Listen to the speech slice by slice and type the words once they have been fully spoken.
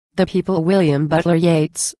The people. William Butler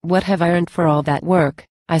Yeats. What have I earned for all that work,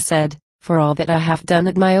 I said, for all that I have done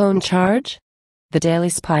at my own charge? The daily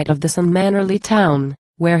spite of this unmannerly town,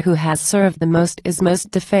 where who has served the most is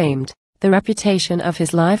most defamed, the reputation of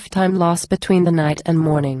his lifetime lost between the night and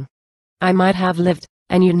morning. I might have lived,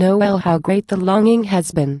 and you know well how great the longing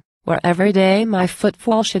has been, where every day my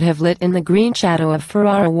footfall should have lit in the green shadow of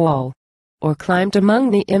Ferrara wall, or climbed among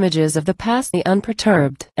the images of the past, the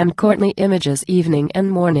unperturbed and courtly images evening and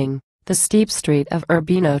morning, the steep street of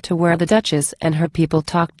Urbino, to where the Duchess and her people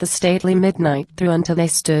talked the stately midnight through until they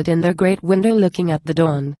stood in their great window looking at the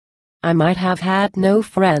dawn. I might have had no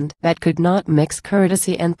friend that could not mix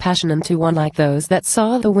courtesy and passion into one like those that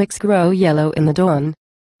saw the wicks grow yellow in the dawn.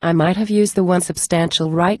 I might have used the one substantial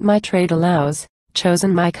right my trade allows,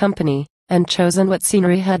 chosen my company, and chosen what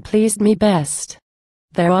scenery had pleased me best.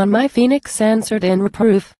 Thereon my phoenix answered in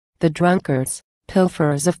reproof, the drunkards,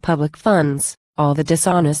 pilferers of public funds, all the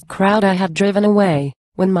dishonest crowd I had driven away,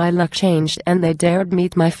 when my luck changed and they dared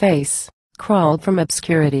meet my face, crawled from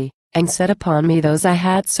obscurity, and set upon me those I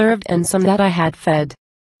had served and some that I had fed.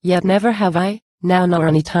 Yet never have I, now nor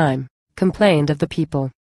any time, complained of the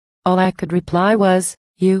people. All I could reply was,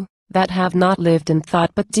 you, that have not lived in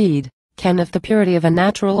thought but deed, can of the purity of a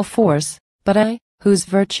natural force, but I, whose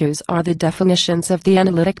virtues are the definitions of the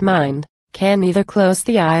analytic mind, can neither close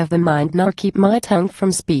the eye of the mind nor keep my tongue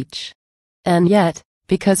from speech. And yet,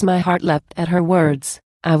 because my heart leapt at her words,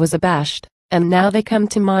 I was abashed, and now they come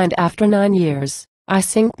to mind after 9 years, I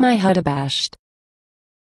sink my head abashed.